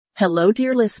Hello,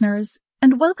 dear listeners,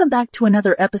 and welcome back to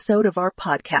another episode of our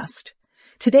podcast.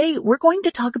 Today, we're going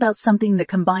to talk about something that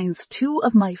combines two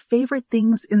of my favorite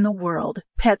things in the world,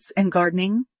 pets and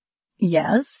gardening.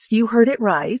 Yes, you heard it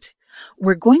right.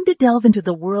 We're going to delve into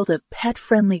the world of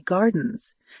pet-friendly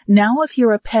gardens. Now, if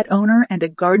you're a pet owner and a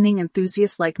gardening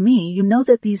enthusiast like me, you know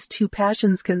that these two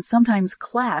passions can sometimes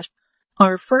clash.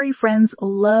 Our furry friends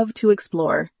love to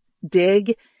explore,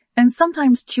 dig, and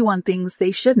sometimes chew on things they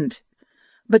shouldn't.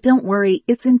 But don't worry,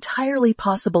 it's entirely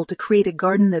possible to create a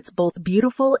garden that's both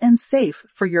beautiful and safe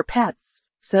for your pets.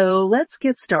 So let's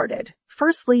get started.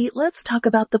 Firstly, let's talk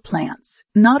about the plants.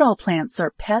 Not all plants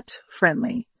are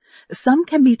pet-friendly. Some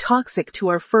can be toxic to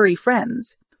our furry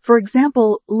friends. For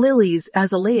example, lilies,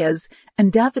 azaleas,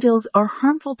 and daffodils are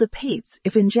harmful to pets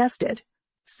if ingested.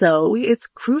 So it's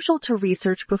crucial to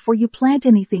research before you plant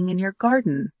anything in your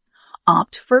garden.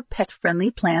 Opt for pet-friendly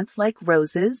plants like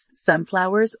roses,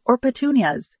 sunflowers, or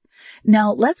petunias.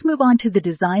 Now let's move on to the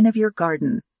design of your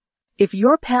garden. If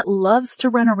your pet loves to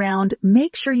run around,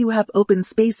 make sure you have open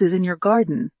spaces in your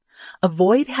garden.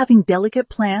 Avoid having delicate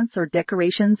plants or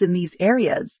decorations in these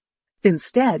areas.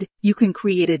 Instead, you can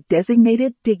create a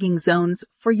designated digging zones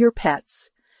for your pets.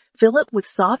 Fill it with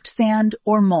soft sand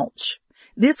or mulch.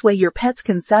 This way your pets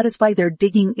can satisfy their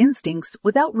digging instincts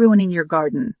without ruining your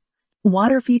garden.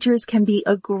 Water features can be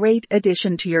a great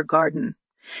addition to your garden.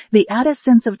 They add a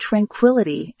sense of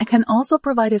tranquility and can also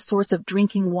provide a source of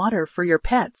drinking water for your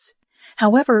pets.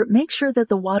 However, make sure that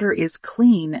the water is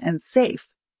clean and safe.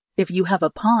 If you have a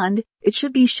pond, it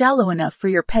should be shallow enough for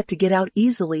your pet to get out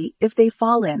easily if they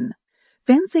fall in.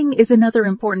 Fencing is another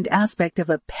important aspect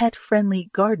of a pet-friendly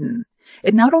garden.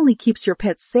 It not only keeps your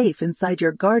pets safe inside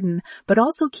your garden, but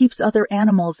also keeps other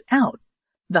animals out.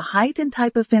 The height and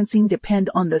type of fencing depend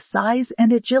on the size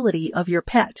and agility of your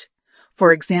pet.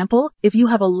 For example, if you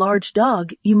have a large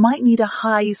dog, you might need a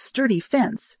high, sturdy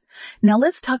fence. Now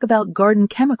let's talk about garden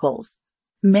chemicals.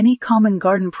 Many common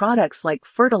garden products like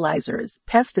fertilizers,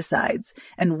 pesticides,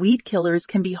 and weed killers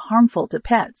can be harmful to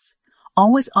pets.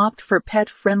 Always opt for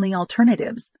pet-friendly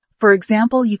alternatives. For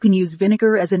example, you can use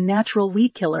vinegar as a natural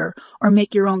weed killer or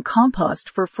make your own compost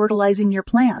for fertilizing your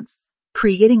plants.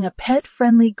 Creating a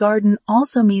pet-friendly garden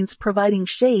also means providing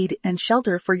shade and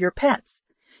shelter for your pets.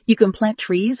 You can plant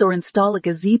trees or install a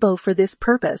gazebo for this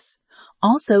purpose.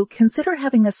 Also, consider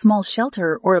having a small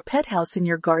shelter or a pet house in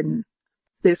your garden.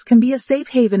 This can be a safe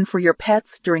haven for your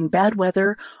pets during bad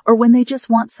weather or when they just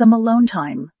want some alone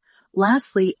time.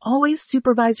 Lastly, always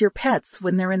supervise your pets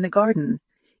when they're in the garden.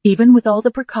 Even with all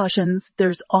the precautions,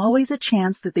 there's always a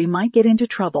chance that they might get into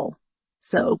trouble.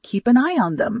 So keep an eye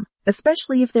on them,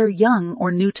 especially if they're young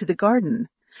or new to the garden.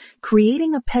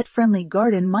 Creating a pet-friendly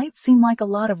garden might seem like a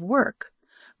lot of work,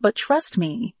 but trust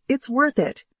me, it's worth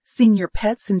it. Seeing your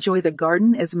pets enjoy the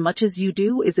garden as much as you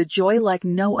do is a joy like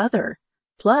no other.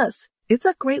 Plus, it's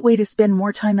a great way to spend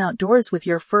more time outdoors with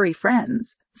your furry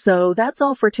friends. So that's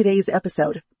all for today's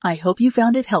episode. I hope you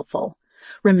found it helpful.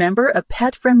 Remember, a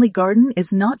pet-friendly garden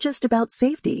is not just about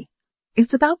safety.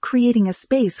 It's about creating a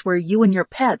space where you and your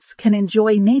pets can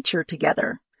enjoy nature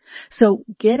together. So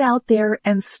get out there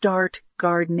and start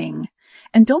gardening.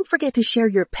 And don't forget to share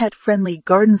your pet-friendly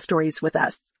garden stories with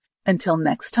us. Until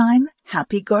next time,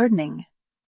 happy gardening.